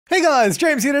Hey guys,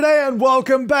 James here today and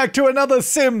welcome back to another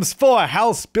Sims 4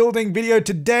 house building video.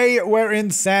 Today we're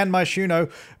in San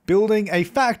Myshuno building a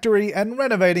factory and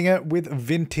renovating it with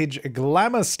vintage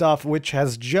Glamour Stuff, which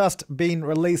has just been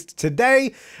released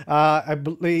today. I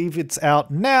believe it's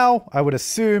out now, I would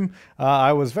assume.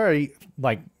 I was very,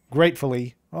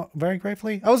 gratefully... Oh, very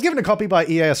gratefully. I was given a copy by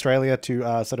EA Australia to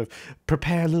sort of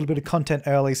prepare a little bit of content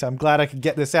early, so I'm glad I could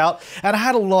get this out. And I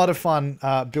had a lot of fun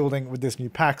building with this new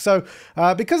pack. So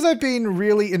because I've been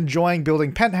really enjoying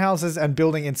building penthouses and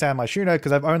building in San Myshuno,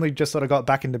 because I've only just sort of got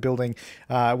back into building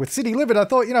with City Livid, I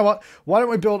thought, you know what, why don't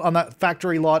we build on that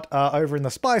factory lot over in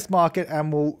the Spice Market,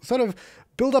 and we'll sort of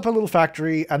build up a little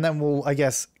factory, and then we'll, I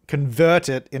guess, convert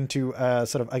it into a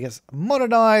sort of, I guess,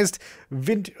 modernized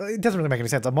vintage. It doesn't really make any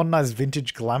sense. A modernized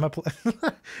vintage glamour. It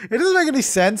doesn't make any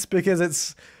sense because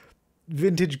it's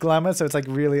vintage glamour, so it's like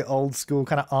really old school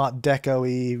kind of Art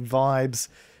Deco-y vibes.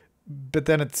 But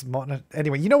then it's modern.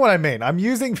 Anyway, you know what I mean. I'm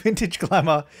using vintage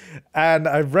glamour, and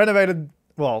I've renovated.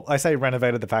 Well, I say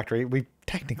renovated the factory. We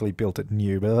technically built it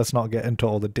new, but let's not get into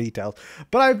all the details.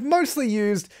 But I've mostly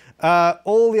used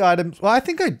all the items. Well, I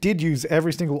think I did use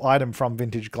every single item from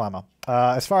Vintage Glamour.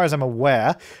 As far as I'm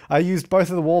aware, I used both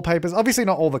of the wallpapers. Obviously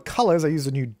not all the colors. I used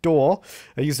a new door.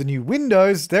 I used the new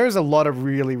windows. There is a lot of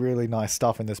really, really nice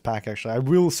stuff in this pack, actually. I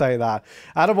will say that.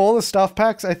 Out of all the stuff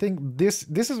packs, I think this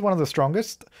is one of the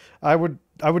strongest. I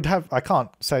can't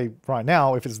say right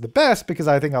now if it's the best, because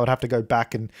I think I would have to go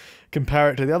back and compare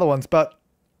it to the other ones. But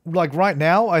like right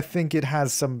now, I think it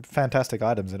has some fantastic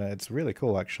items in it. It's really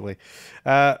cool, actually.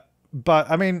 But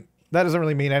I mean, that doesn't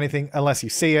really mean anything unless you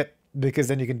see it, because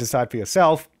then you can decide for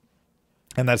yourself.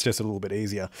 And that's just a little bit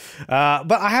easier.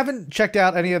 But I haven't checked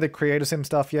out any of the Creator Sim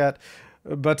stuff yet.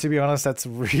 But to be honest, that's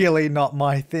really not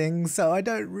my thing, so I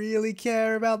don't really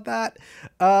care about that.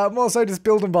 I'm also just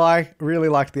build and buy. Really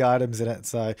like the items in it,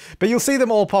 so. But you'll see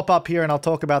them all pop up here, and I'll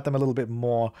talk about them a little bit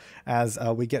more as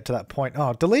we get to that point.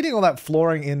 Oh, deleting all that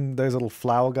flooring in those little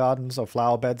flower gardens or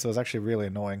flower beds was actually really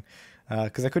annoying,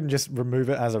 because I couldn't just remove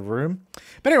it as a room.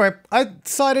 But anyway, I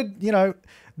decided, you know,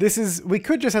 we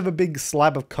could just have a big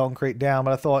slab of concrete down,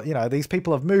 but I thought, you know, these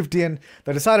people have moved in,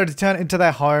 they decided to turn it into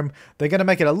their home, they're going to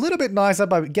make it a little bit nicer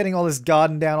by getting all this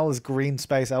garden down, all this green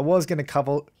space. I was going to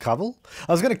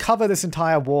cover this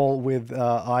entire wall with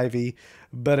ivy,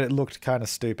 but it looked kind of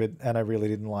stupid and I really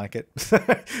didn't like it.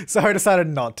 So I decided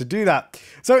not to do that.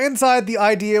 So inside, the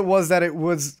idea was that it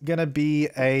was going to be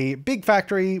a big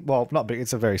factory. Well, not big,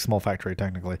 it's a very small factory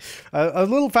technically. A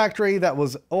little factory that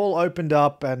was all opened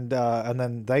up, and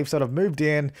then they've sort of moved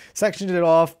in, sectioned it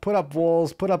off, put up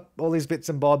walls, put up all these bits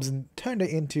and bobs, and turned it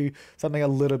into something a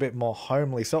little bit more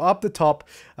homely. So up the top,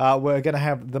 we're going to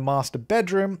have the master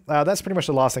bedroom. That's pretty much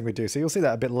the last thing we do, so you'll see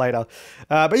that a bit later.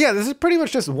 But yeah, this is pretty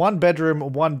much just one bedroom,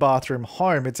 one bathroom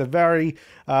home. It's a very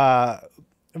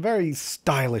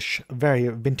stylish, very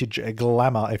vintage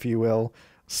glamour, if you will,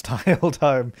 styled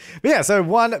home. But yeah, so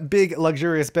one big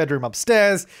luxurious bedroom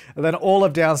upstairs, and then all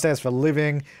of downstairs for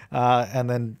living, and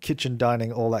then kitchen,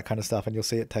 dining, all that kind of stuff, and you'll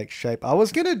see it take shape. I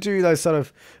was gonna do those sort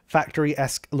of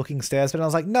factory-esque looking stairs, but I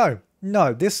was like, no,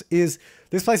 this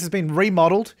place has been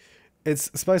remodeled. It's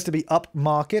supposed to be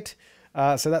upmarket,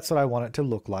 so that's what I want it to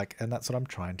look like, and that's what I'm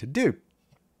trying to do.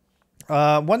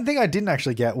 One thing I didn't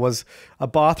actually get was a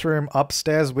bathroom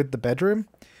upstairs with the bedroom,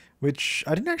 which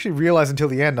I didn't actually realize until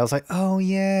the end. I was like, oh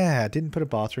yeah, I didn't put a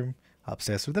bathroom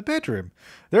upstairs with the bedroom.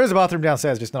 There is a bathroom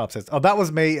downstairs, just not upstairs. Oh, that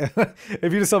was me.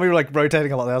 If you just saw me like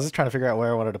rotating a lot there, I was just trying to figure out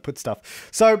where I wanted to put stuff.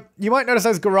 So you might notice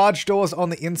those garage doors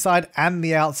on the inside and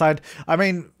the outside. I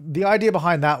mean, the idea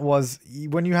behind that was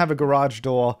when you have a garage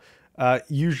door,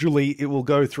 usually it will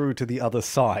go through to the other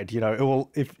side. You know,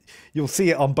 you'll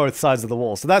see it on both sides of the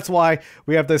wall. So that's why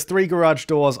we have those 3 garage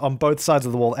doors on both sides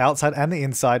of the wall, outside and the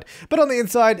inside. But on the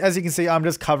inside, as you can see, I'm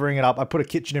just covering it up. I put a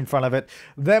kitchen in front of it.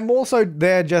 They're more so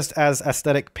there just as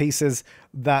aesthetic pieces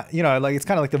that, you know, like it's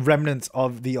kind of like the remnants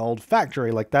of the old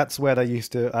factory. Like that's where they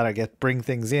used to, I don't get, bring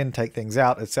things in, take things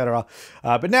out, etc.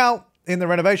 But now in the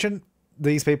renovation,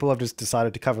 these people have just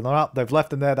decided to cover them up. They've left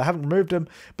them there. They haven't removed them,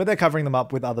 but they're covering them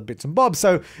up with other bits and bobs.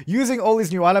 So using all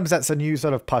these new items, that's a new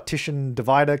sort of partition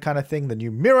divider kind of thing. The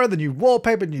new mirror, the new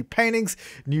wallpaper, new paintings,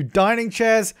 new dining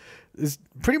chairs. Is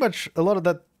pretty much a lot of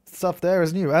that stuff there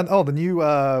is new. And oh, the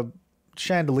new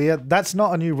chandelier. That's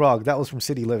not a new rug. That was from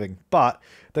City Living. But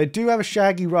they do have a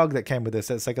shaggy rug that came with this.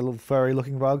 It's like a little furry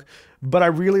looking rug. But I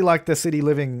really like the City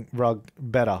Living rug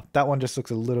better. That one just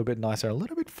looks a little bit nicer, a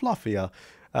little bit fluffier.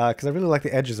 because I really like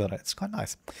the edges on it. It's quite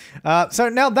nice. So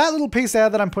now that little piece there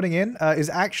that I'm putting in is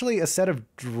actually a set of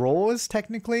drawers,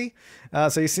 technically.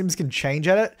 So your Sims can change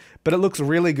at it, but it looks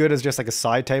really good as just like a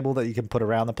side table that you can put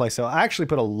around the place. So I actually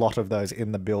put a lot of those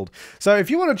in the build. So if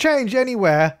you want to change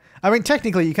anywhere, I mean,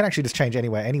 technically you can actually just change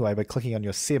anywhere anyway by clicking on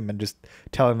your Sim and just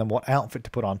telling them what outfit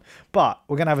to put on. But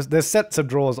we're going to have, there's sets of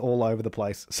drawers all over the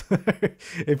place. So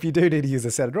if you do need to use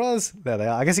a set of drawers, there they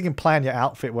are. I guess you can plan your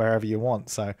outfit wherever you want.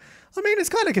 So, I mean, it's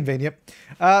kind of convenient.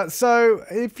 So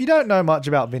if you don't know much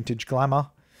about vintage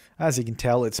glamour, as you can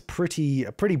tell, it's pretty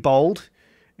bold.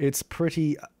 It's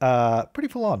pretty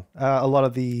full on. A lot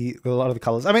of the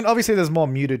colors. I mean, obviously there's more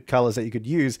muted colors that you could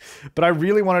use, but I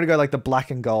really wanted to go like the black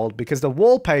and gold because the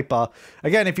wallpaper,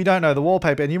 again, if you don't know the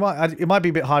wallpaper, and it might be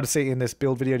a bit hard to see in this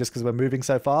build video just because we're moving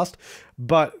so fast,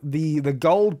 but the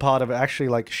gold part of it actually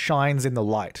like shines in the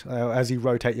light as you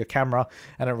rotate your camera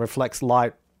and it reflects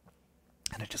light.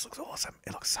 And it just looks awesome.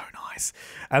 It looks so nice.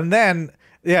 And then,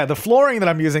 yeah, the flooring that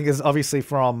I'm using is obviously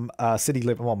from City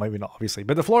Living. Well, maybe not obviously,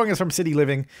 but the flooring is from City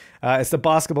Living. It's the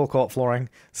basketball court flooring.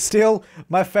 Still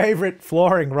my favorite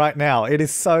flooring right now. It is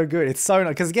so good. It's so nice.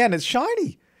 Because again, it's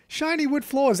shiny. Shiny wood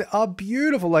floors are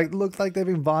beautiful. Like, look like they've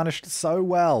been varnished so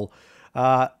well.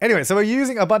 Anyway, so we're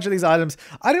using a bunch of these items.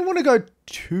 I didn't want to go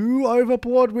too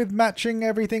overboard with matching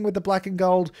everything with the black and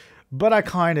gold, but I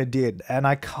kind of did, and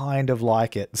I kind of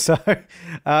like it. So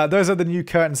those are the new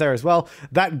curtains there as well.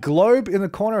 That globe in the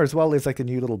corner as well is like a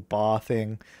new little bar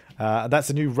thing. That's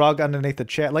a new rug underneath the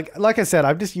chair. Like I said,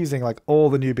 I'm just using like all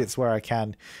the new bits where I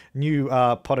can. New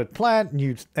potted plant,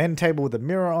 new end table with a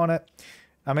mirror on it.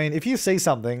 I mean, if you see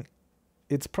something,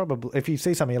 it's probably, if you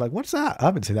see something, you're like, what's that? I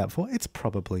haven't seen that before. It's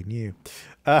probably new.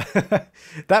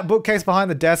 That bookcase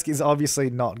behind the desk is obviously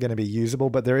not going to be usable,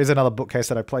 but there is another bookcase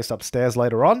that I placed upstairs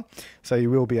later on. So you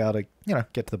will be able to, you know,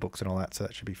 get to the books and all that. So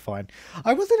that should be fine.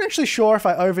 I wasn't actually sure if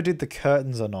I overdid the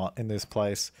curtains or not in this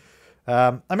place.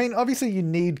 I mean, obviously you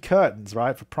need curtains,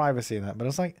 right? For privacy and that, but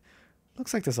it's like,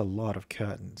 looks like there's a lot of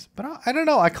curtains, but I don't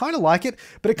know. I kind of like it,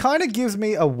 but it kind of gives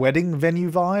me a wedding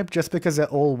venue vibe just because they're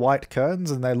all white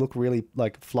curtains and they look really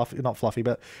like fluffy, not fluffy,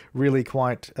 but really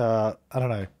quite, I don't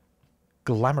know,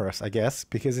 glamorous, I guess,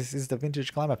 because this is the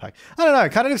vintage glamour pack. I don't know.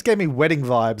 It kind of just gave me wedding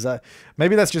vibes.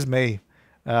 Maybe that's just me.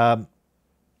 So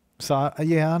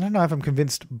yeah, I don't know if I'm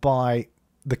convinced by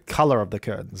the color of the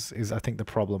curtains is, I think, the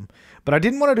problem, but I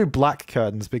didn't want to do black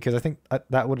curtains because I think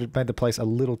that would have made the place a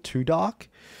little too dark.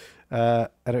 And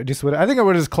it just would, I think I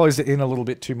would have just closed it in a little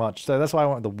bit too much. So that's why I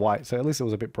wanted the white. So at least it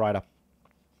was a bit brighter.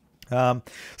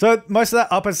 So most of that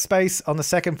upper space on the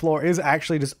second floor is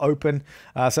actually just open.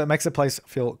 So it makes the place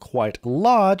feel quite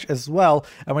large as well.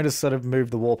 And we just sort of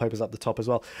moved the wallpapers up the top as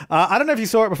well. I don't know if you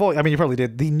saw it before. I mean, you probably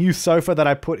did. The new sofa that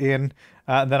I put in,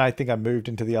 and then I think I moved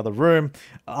into the other room.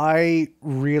 I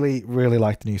really, really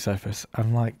like the new sofas.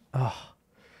 I'm like, oh,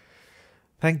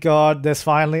 thank God there's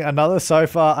finally another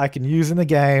sofa I can use in the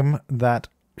game that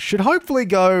should hopefully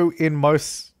go in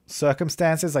most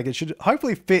circumstances. Like, it should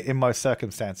hopefully fit in most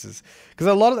circumstances. Because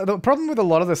the problem with a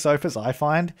lot of the sofas I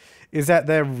find is that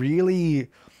they're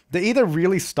either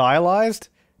really stylized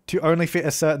to only fit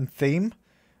a certain theme,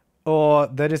 or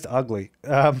they're just ugly.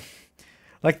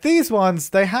 Like these ones,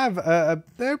 they have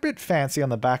they're a bit fancy on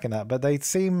the back and that, but they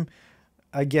seem,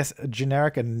 I guess,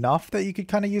 generic enough that you could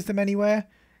kind of use them anywhere.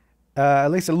 At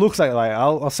least it looks like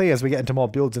I'll see as we get into more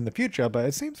builds in the future, but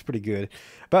it seems pretty good.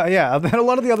 But yeah, then a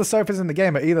lot of the other sofas in the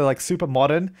game are either like super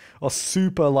modern or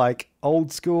super like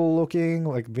old school looking,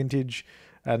 like vintage,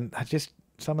 and just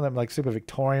some of them like super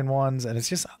Victorian ones. And it's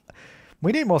just,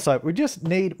 we need more sofas. We just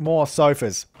need more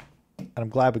sofas. And I'm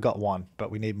glad we got one, but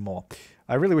we need more.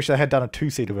 I really wish they had done a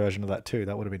two-seater version of that too.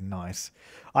 That would have been nice.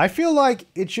 I feel like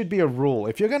it should be a rule.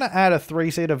 If you're going to add a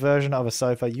three-seater version of a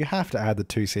sofa, you have to add the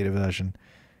two-seater version.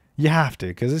 You have to,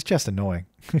 because it's just annoying.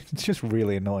 It's just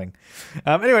really annoying.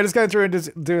 Anyway, just going through and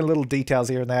just doing little details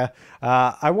here and there.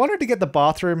 I wanted to get the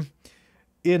bathroom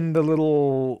in the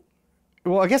little,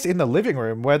 well, I guess in the living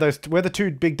room where the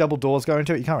two big double doors go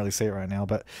into it. You can't really see it right now,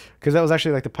 but because that was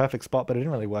actually like the perfect spot, but it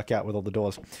didn't really work out with all the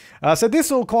doors. So this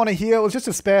little corner here was just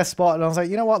a spare spot, and I was like,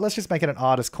 you know what? Let's just make it an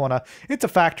artist corner. It's a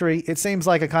factory. It seems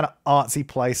like a kind of artsy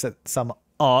place that some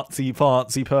artsy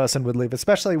fancy person would live,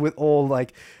 especially with all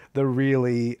like the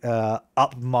really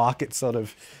upmarket sort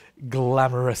of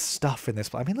glamorous stuff in this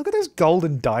place. I mean, look at those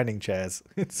golden dining chairs.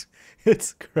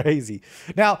 It's crazy.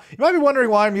 Now, you might be wondering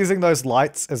why I'm using those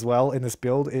lights as well in this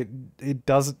build. It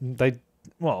does, they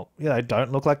well, yeah, they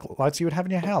don't look like lights you would have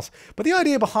in your house. But the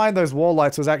idea behind those wall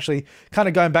lights was actually kind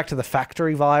of going back to the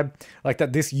factory vibe, like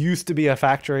that this used to be a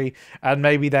factory and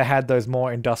maybe they had those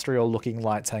more industrial looking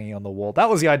lights hanging on the wall. That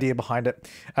was the idea behind it.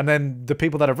 And then the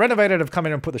people that have renovated have come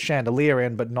in and put the chandelier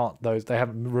in, but not those. They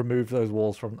haven't removed those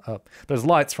walls from those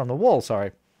lights from the wall.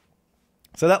 Sorry.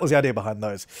 So that was the idea behind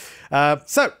those.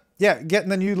 So yeah, getting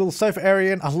the new little sofa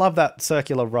area in. I love that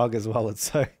circular rug as well.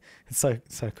 It's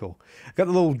so cool. Got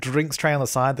the little drinks tray on the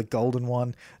side, the golden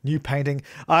one, new painting.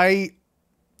 I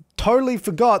totally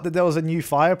forgot that there was a new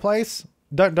fireplace.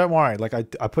 Don't worry, like I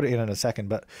put it in a second,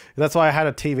 but that's why I had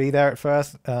a TV there at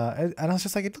first. And I was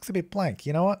just like, it looks a bit blank.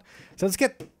 You know what? So let's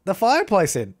get the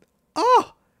fireplace in.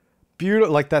 Oh,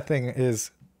 beautiful. Like that thing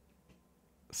is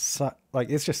like,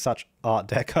 it's just such art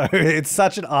deco. It's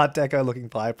such an art deco looking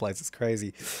fireplace. It's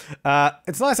crazy.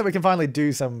 It's nice that we can finally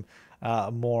do some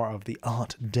more of the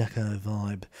art deco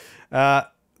vibe.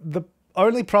 The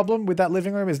only problem with that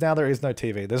living room is now there is no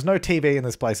TV. There's no TV in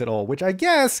this place at all, which I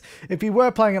guess if you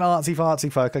were playing an artsy-fartsy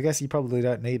folk, I guess you probably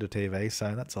don't need a TV,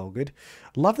 so that's all good.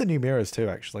 Love the new mirrors too,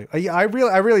 actually. I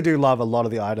really do love a lot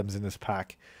of the items in this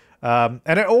pack. And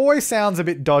it always sounds a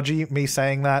bit dodgy, me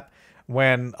saying that,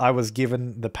 when I was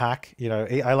given the pack. You know,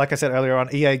 like I said earlier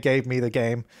on, EA gave me the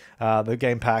game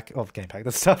pack,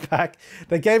 the stuff pack.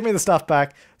 They gave me the stuff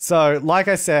pack. So, like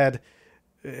I said,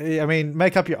 I mean,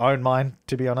 make up your own mind,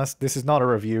 to be honest. This is not a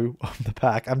review of the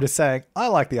pack. I'm just saying, I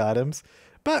like the items,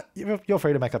 but you're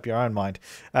free to make up your own mind.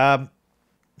 Yeah,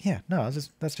 no,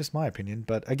 that's just my opinion.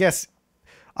 But I guess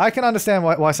I can understand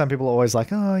why some people are always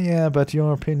like, oh yeah, but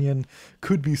your opinion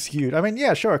could be skewed. I mean,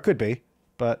 yeah, sure, it could be.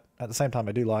 But at the same time,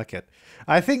 I do like it.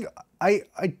 I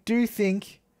do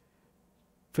think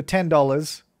for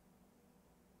 $10,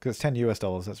 because it's $10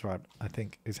 US, that's right, I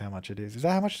think is how much it is. Is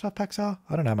that how much stuff packs are?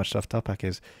 I don't know how much stuff pack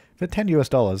is. For $10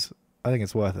 US, I think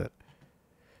it's worth it.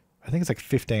 I think it's like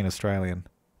 15 Australian,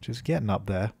 which is getting up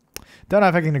there. Don't know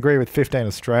if I can agree with 15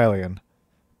 Australian,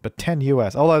 but 10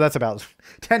 US, although that's about,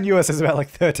 10 US is about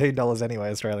like $13 anyway,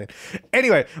 Australian.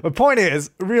 Anyway, the point is,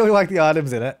 really like the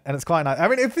items in it, and it's quite nice. I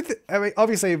mean,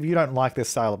 obviously, if you don't like this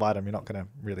style of item, you're not going to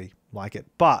really like it.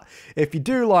 But if you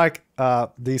do like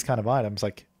these kind of items,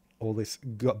 like all this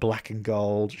black and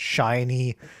gold,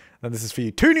 shiny, then this is for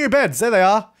you. 2 new beds, there they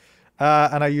are.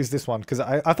 And I used this one, because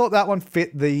I thought that one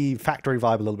fit the factory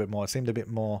vibe a little bit more. It seemed a bit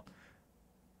more,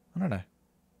 I don't know,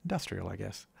 industrial, I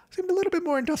guess. Seemed a little bit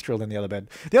more industrial than the other bed.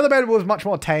 The other bed was much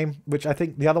more tame, which I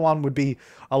think the other one would be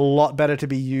a lot better to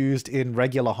be used in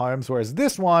regular homes, whereas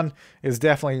this one is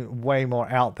definitely way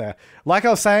more out there. Like I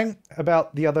was saying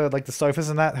about the other, like the sofas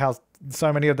and that, how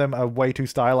so many of them are way too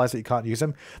stylized that you can't use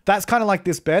them. That's kind of like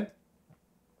this bed.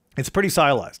 It's pretty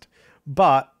stylized,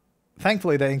 but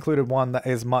thankfully they included one that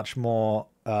is much more,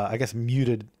 I guess,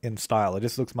 muted in style. It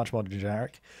just looks much more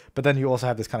generic. But then you also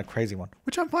have this kind of crazy one,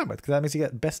 which I'm fine with, because that means you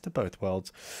get best of both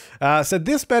worlds. So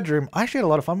this bedroom, I actually had a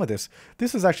lot of fun with this.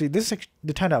 This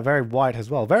turned out very white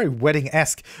as well, very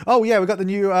wedding-esque. Oh yeah, we got the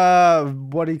new,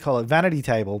 what do you call it, vanity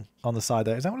table on the side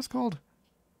there. Is that what it's called?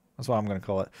 That's what I'm going to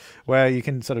call it. Where you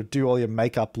can sort of do all your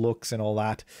makeup looks and all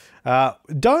that.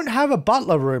 Don't have a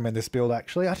butler room in this build,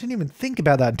 actually. I didn't even think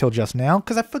about that until just now,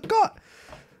 because I forgot.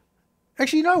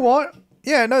 Actually, you know what?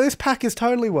 Yeah, no, this pack is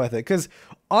totally worth it, because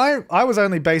I was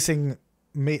only basing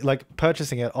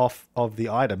purchasing it off of the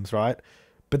items, right?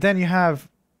 But then you have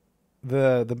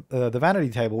the vanity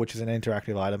table, which is an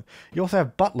interactive item. You also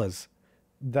have butlers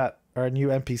that are a new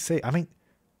NPC. I mean,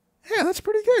 yeah, that's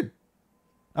pretty good.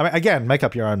 I mean, again, make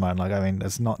up your own mind. Like, I mean,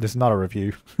 this is not a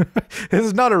review. This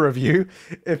is not a review.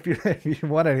 If you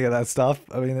want any of that stuff,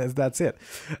 I mean, that's it.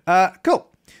 Cool.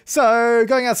 So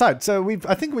going outside. So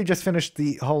I think we just finished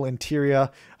the whole interior,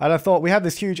 and I thought we have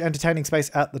this huge entertaining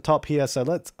space at the top here. So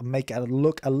let's make it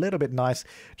look a little bit nice.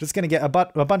 Just going to get a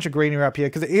bunch of greenery up here,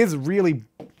 because it is really,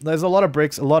 there's a lot of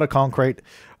bricks, a lot of concrete.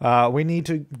 We need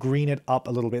to green it up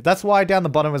a little bit. That's why down the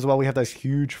bottom as well, we have those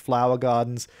huge flower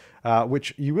gardens,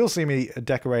 which you will see me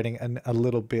decorating in a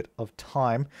little bit of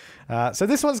time. So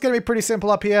this one's going to be pretty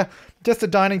simple up here. Just a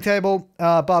dining table,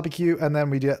 barbecue, and then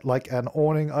we get like an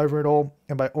awning over it all.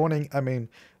 And by awning, I mean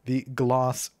the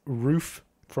glass roof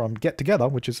from Get Together,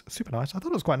 which is super nice. I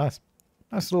thought it was quite nice.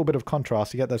 Nice little bit of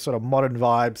contrast. You get those sort of modern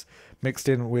vibes mixed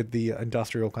in with the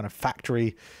industrial kind of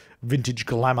factory, vintage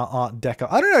glamour art deco.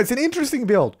 I don't know. It's an interesting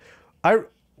build. I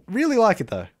really like it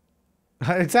though.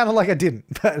 It sounded like I didn't,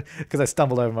 but because I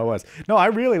stumbled over my words. No, I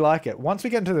really like it. Once we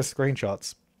get into the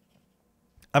screenshots,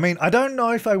 I mean, I don't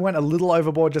know if I went a little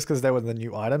overboard just because they were the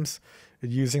new items,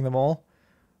 using them all,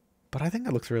 but I think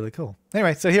it looks really cool.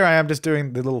 Anyway, so here I am just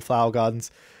doing the little flower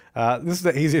gardens. This is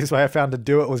the easiest way I found to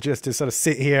do it, was just to sort of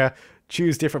sit here,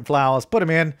 choose different flowers, put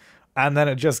them in, and then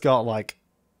it just got like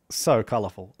so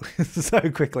colorful so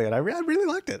quickly, and I really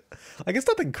liked it. Like, it's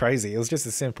nothing crazy. It was just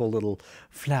a simple little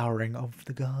flowering of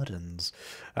the gardens.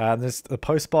 There's the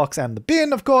post box and the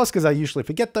bin, of course, because I usually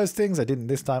forget those things. I didn't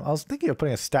this time. I was thinking of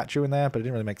putting a statue in there, but it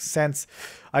didn't really make sense.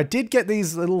 I did get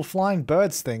these little flying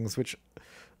birds things, which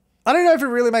I don't know if it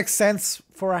really makes sense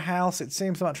for a house. It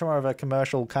seems much more of a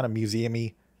commercial kind of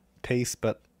museum-y piece,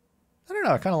 but I don't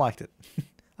know. I kind of liked it.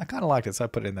 I kind of liked it, so I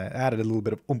put it in there. Added a little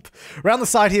bit of oomph. Around the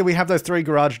side here, we have those 3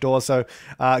 garage doors. So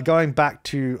going back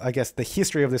to, I guess, the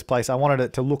history of this place, I wanted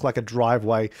it to look like a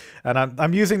driveway. And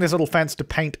I'm using this little fence to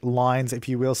paint lines, if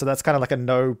you will. So that's kind of like a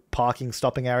no parking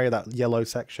stopping area, that yellow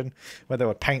section, where they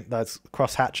would paint those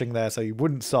cross-hatching there so you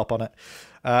wouldn't stop on it.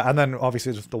 And then,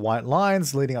 obviously, just the white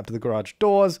lines leading up to the garage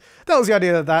doors. That was the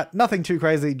idea of that. Nothing too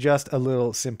crazy, just a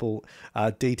little simple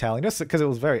detailing. Just because it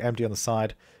was very empty on the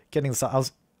side. Getting the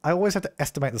side... I always have to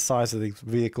estimate the size of these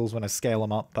vehicles when I scale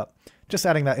them up, but just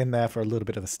adding that in there for a little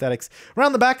bit of aesthetics.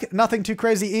 Around the back, nothing too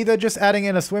crazy either, just adding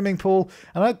in a swimming pool.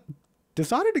 And I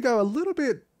decided to go a little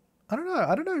bit, I don't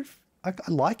know if I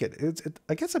like it.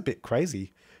 I guess a bit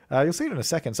crazy. You'll see it in a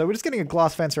second. So we're just getting a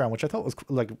glass fence around, which I thought was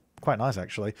like quite nice,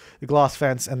 actually. The glass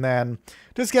fence, and then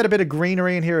just get a bit of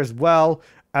greenery in here as well.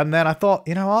 And then I thought,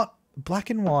 you know what?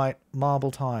 Black and white marble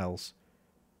tiles.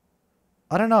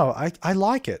 I don't know. I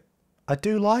like it. I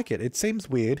do like it. It seems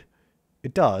weird.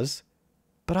 It does.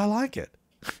 But I like it.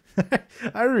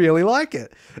 I really like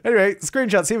it. Anyway,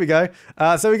 screenshots, here we go.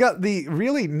 So we got the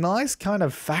really nice kind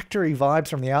of factory vibes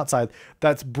from the outside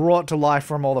that's brought to life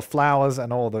from all the flowers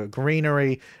and all the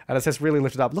greenery. And it's just really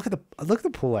lifted up. Look at the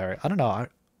pool area. I don't know.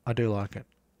 I do like it.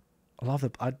 I love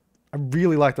I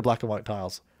really like the black and white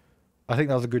tiles. I think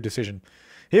that was a good decision.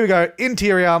 Here we go.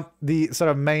 Interior, the sort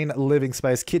of main living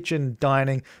space, kitchen,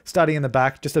 dining, study in the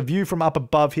back. Just a view from up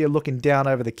above here, looking down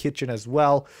over the kitchen as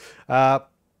well. Yeah,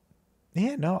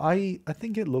 no, I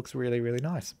think it looks really, really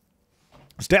nice.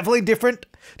 It's definitely different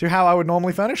to how I would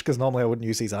normally furnish, because normally I wouldn't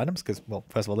use these items because, well,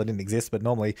 first of all, they didn't exist, but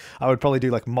normally I would probably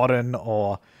do like modern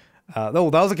or... oh,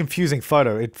 that was a confusing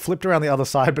photo. It flipped around the other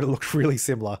side, but it looked really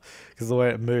similar because of the way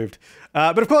it moved.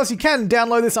 But of course, you can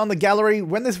download this on the gallery.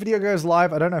 When this video goes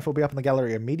live, I don't know if it'll be up in the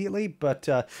gallery immediately, but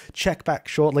check back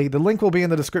shortly. The link will be in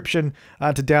the description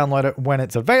to download it when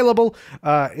it's available.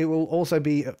 It will also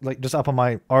be like just up on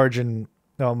my Origin,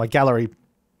 no, my gallery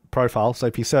profile. So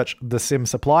if you search The Sim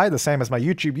Supply, the same as my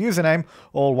YouTube username,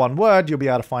 all one word, you'll be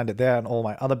able to find it there and all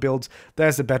my other builds.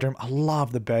 There's the bedroom. I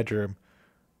love the bedroom.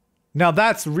 Now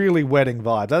that's really wedding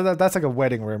vibes. That's like a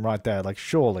wedding room right there. Like,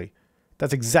 surely.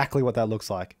 That's exactly what that looks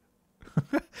like.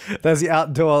 There's the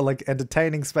outdoor, like,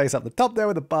 entertaining space up the top there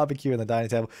with the barbecue and the dining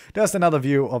table. Just another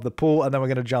view of the pool, and then we're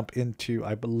going to jump into,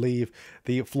 I believe,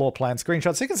 the floor plan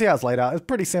screenshot. So you can see how it's laid out. It's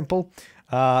pretty simple.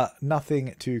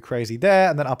 Nothing too crazy there.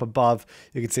 And then up above,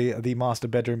 you can see the master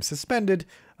bedroom suspended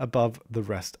above the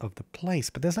rest of the place.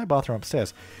 But there's no bathroom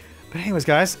upstairs. But anyways,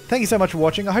 guys, thank you so much for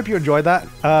watching. I hope you enjoyed that.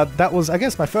 That was, I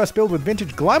guess, my first build with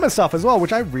vintage Glamour Stuff as well,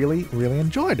 which I really, really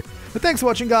enjoyed. But thanks for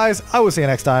watching, guys. I will see you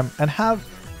next time, and have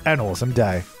an awesome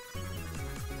day.